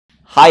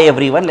Hi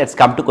everyone, let's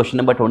come to question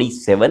number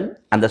 27,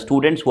 and the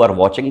students who are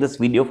watching this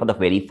video for the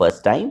very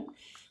first time,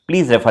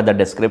 please refer the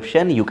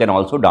description. You can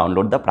also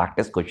download the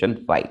practice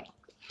question file.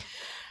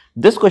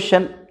 This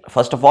question,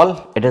 first of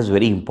all, it is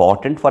very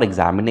important for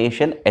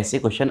examination. ऐसे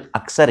question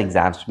अक्सर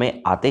exams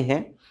में आते हैं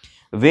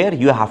where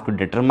you have to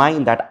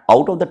determine that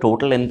out of the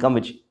total income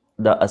which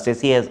the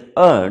assessee has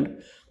earned,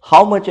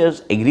 how much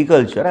is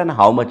agriculture and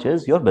how much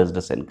is your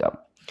business income.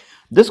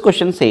 This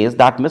question says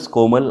that Miss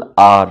Komal,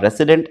 a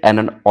resident and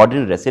an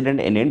ordinary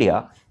resident in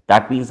India,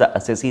 that means the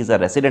assessee is a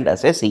resident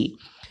assessee,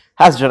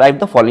 has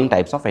derived the following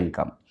types of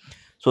income.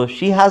 So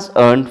she has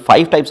earned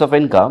 5 types of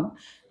income,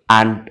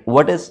 and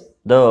what is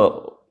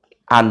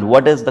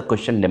the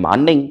question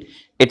demanding?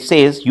 It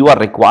says you are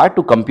required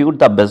to compute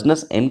the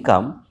business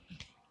income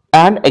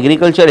and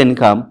agriculture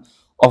income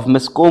of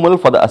Miss Komal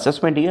for the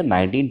assessment year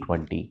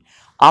 1920.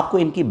 आपको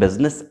इनकी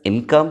business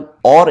income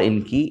और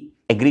इनकी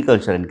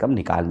agriculture income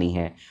निकालनी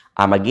है.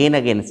 I'm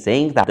again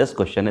saying that this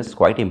question is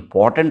quite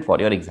important for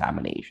your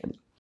examination.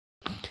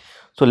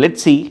 So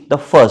let's see the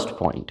first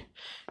point.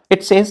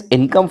 It says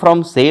income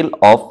from sale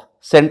of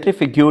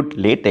centrifuged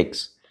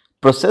latex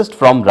processed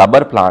from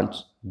rubber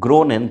plants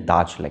grown in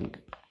Darjeeling.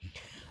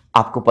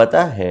 आपको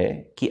पता है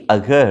कि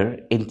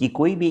अगर इनकी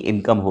कोई भी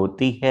income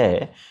होती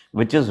है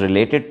which is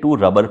related to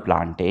rubber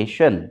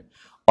plantation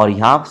और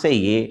यहाँ से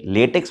ये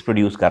लेटेक्स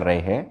प्रोड्यूस कर रहे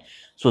हैं,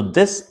 so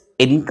this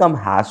income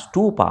has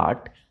two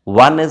part.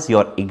 One is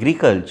your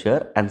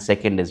agriculture and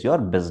second is your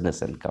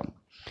business income.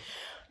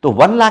 तो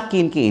 1 लाख की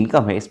इनकी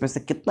इनकम है, इसमें से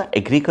कितना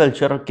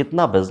एग्रीकल्चर और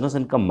कितना बिजनेस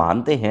इनकम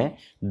मानते हैं.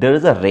 There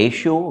is a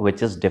ratio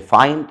which is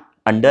defined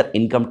under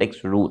income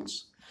tax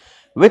rules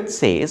which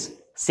says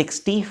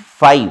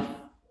 65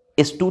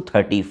 is to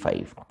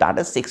 35. That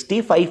is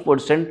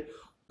 65%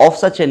 of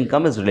such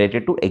income is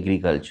related to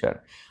agriculture.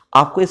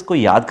 आपको इसको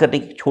याद करने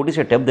की छोटी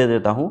सी टिप दे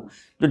देता हूं.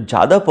 जो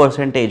ज़्यादा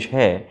परसेंटेज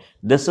है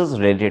this is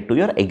related to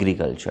your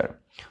agriculture.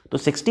 तो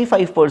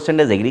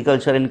 65% is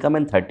agriculture income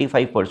and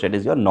 35%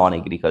 is your non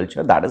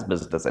agriculture, that is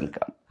business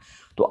income.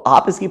 तो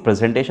आप इसकी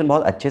प्रेजेंटेशन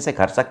बहुत अच्छे से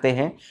कर सकते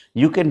हैं.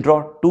 You can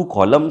draw 2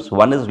 columns,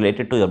 one is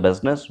related to your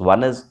business,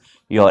 one is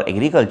your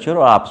agriculture,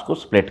 और आप इसको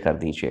स्प्लिट कर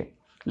दीजिए.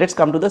 Let's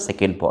come to the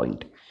second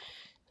point.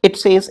 It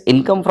says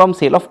income from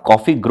sale of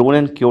coffee grown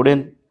and cured in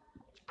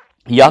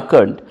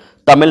Yakund,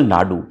 Tamil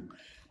Nadu.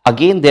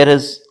 Again, there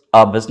is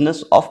a business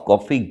of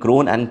coffee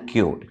grown and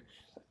cured.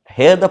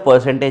 Here the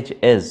percentage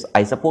is,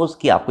 I suppose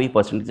कि आपको ये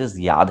percentages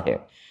याद है.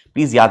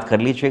 Please याद कर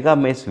लीजिएगा.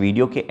 मैं इस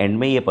वीडियो के एंड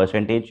में ये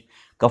percentage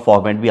का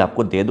फॉर्मेट भी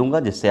आपको दे दूंगा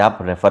जिससे आप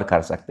रेफर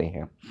कर सकते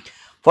हैं.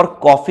 For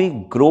coffee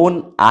grown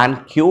and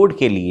cured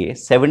के लिए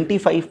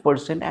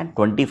 75% एंड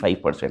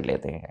 25%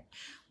 लेते हैं.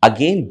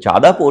 अगेन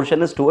ज़्यादा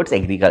पोर्शन इज टूवर्ड्स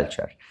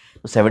एग्रीकल्चर.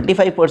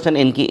 75%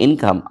 इनकी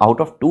income out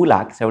of 2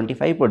 lakh,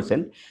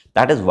 75%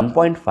 that is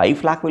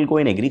 1.5 lakh will go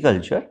in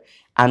agriculture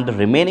and the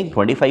remaining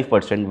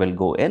 25% will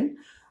go in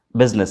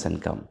business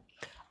income.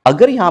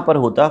 अगर यहां पर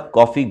होता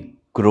coffee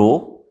grow,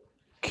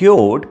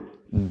 cured,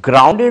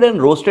 grounded and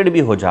roasted भी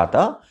हो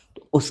जाता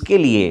तो उसके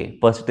लिए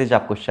परसेंटेज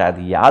आपको शायद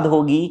याद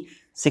होगी.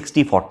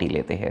 60-40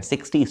 लेते हैं,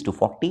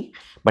 60:40.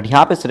 बट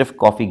यहां पे सिर्फ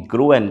कॉफी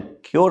ग्रो एंड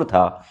क्योर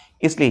था,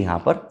 इसलिए यहां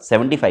पर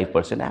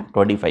 75% एंड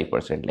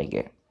 25%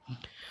 लेंगे.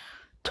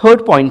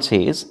 Third point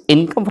says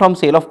income from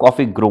cell of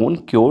coffee grown,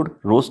 cured,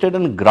 roasted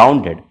and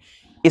grounded.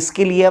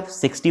 इसके लिए आप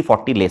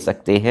 60-40 ले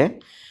सकते हैं.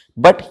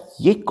 बट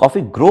ये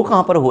कॉफी ग्रो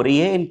कहां पर हो रही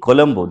है? इन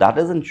Colombo, that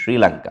is in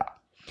Sri Lanka.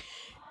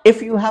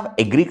 If you have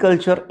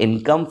agriculture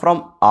income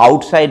from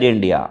outside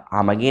India,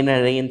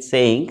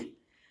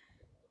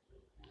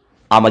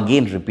 I'm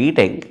again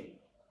repeating,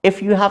 if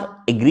you have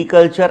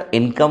agriculture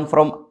income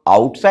from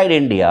outside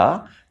India,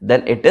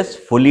 then it is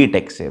fully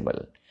taxable.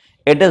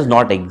 It is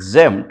not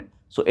exempt,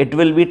 so it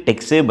will be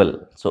taxable.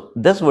 So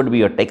this would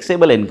be your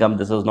taxable income.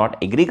 This is not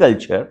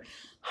agriculture.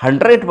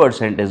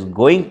 100% is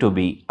going to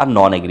be a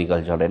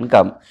non-agricultural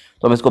income.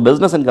 तो हम इसको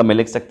business income में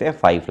लिख सकते हैं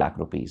 5 lakh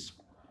rupees.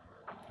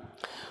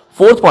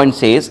 Fourth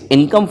point says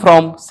income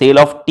from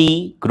sale of tea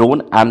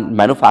grown and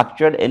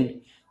manufactured in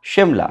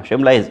Shimla.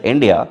 Shimla is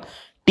India.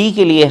 T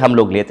के लिए हम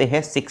लोग लेते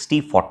हैं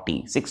 60-40.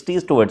 60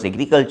 is towards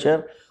agriculture,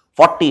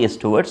 40 is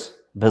towards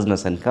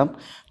business income.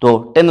 तो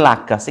 10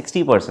 lakh का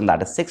 60%,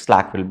 that is 6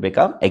 lakh will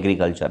become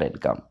agriculture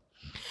income.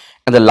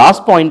 And the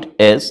last point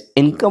is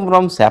income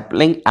from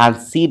sapling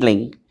and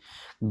seedling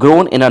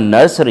grown in a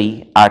nursery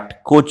at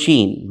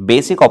Cochin.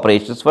 Basic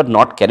operations were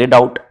not carried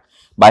out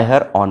by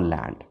her on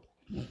land.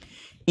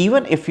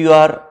 Even if you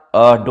are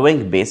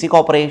doing basic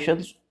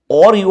operations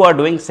or you are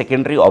doing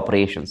secondary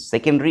operations,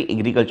 secondary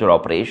agriculture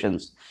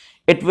operations,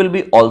 it will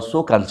be also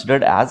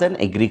considered as an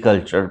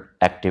agriculture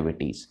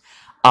activities.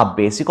 आप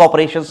basic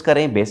operations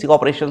करें. Basic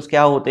operations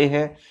क्या होते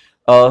हैं?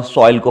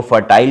 Soil को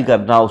fertile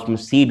करना, उसमें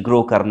seed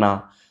grow करना.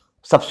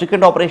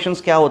 Subsequent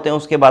operations क्या होते हैं?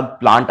 उसके बाद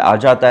प्लांट आ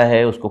जाता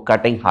है, उसको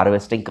कटिंग,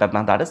 हार्वेस्टिंग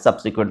करना, दैट इज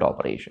सब्सिक्वेंट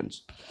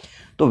ऑपरेशंस.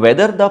 तो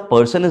whether the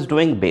person is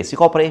doing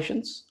basic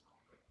operations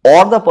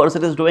और the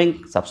person is doing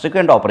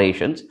subsequent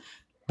operations,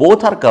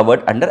 both are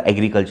covered under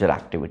agriculture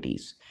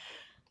activities.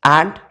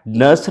 And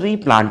nursery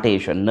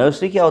plantation.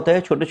 Nursery क्या होता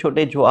है? छोटे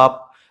छोटे जो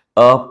आप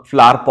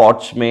फ्लावर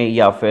पॉट्स में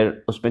या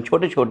फिर उसमें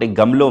छोटे छोटे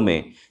गमलों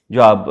में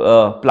जो आप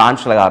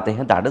प्लांट्स लगाते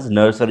हैं, दैट इज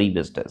नर्सरी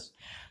बिजनेस।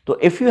 तो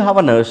if you have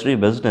a nursery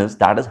business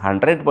that is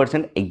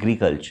 100%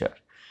 agriculture,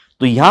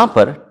 तो यहां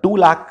पर 2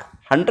 lakh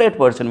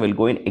 100% will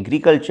go in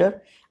agriculture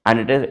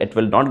and it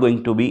will not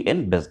going to be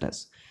in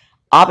business.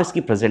 आप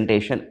इसकी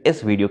प्रेजेंटेशन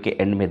इस वीडियो के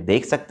एंड में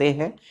देख सकते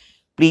हैं।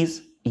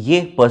 प्लीज ये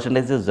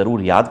परसेंटेजेस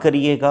जरूर याद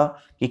करिएगा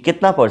कि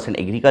कितना परसेंट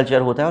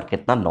एग्रीकल्चर होता है और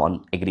कितना नॉन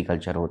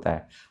एग्रीकल्चर होता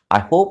है।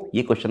 आई होप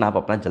ये क्वेश्चन आप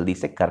अपना जल्दी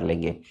से कर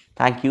लेंगे।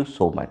 Thank you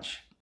so much.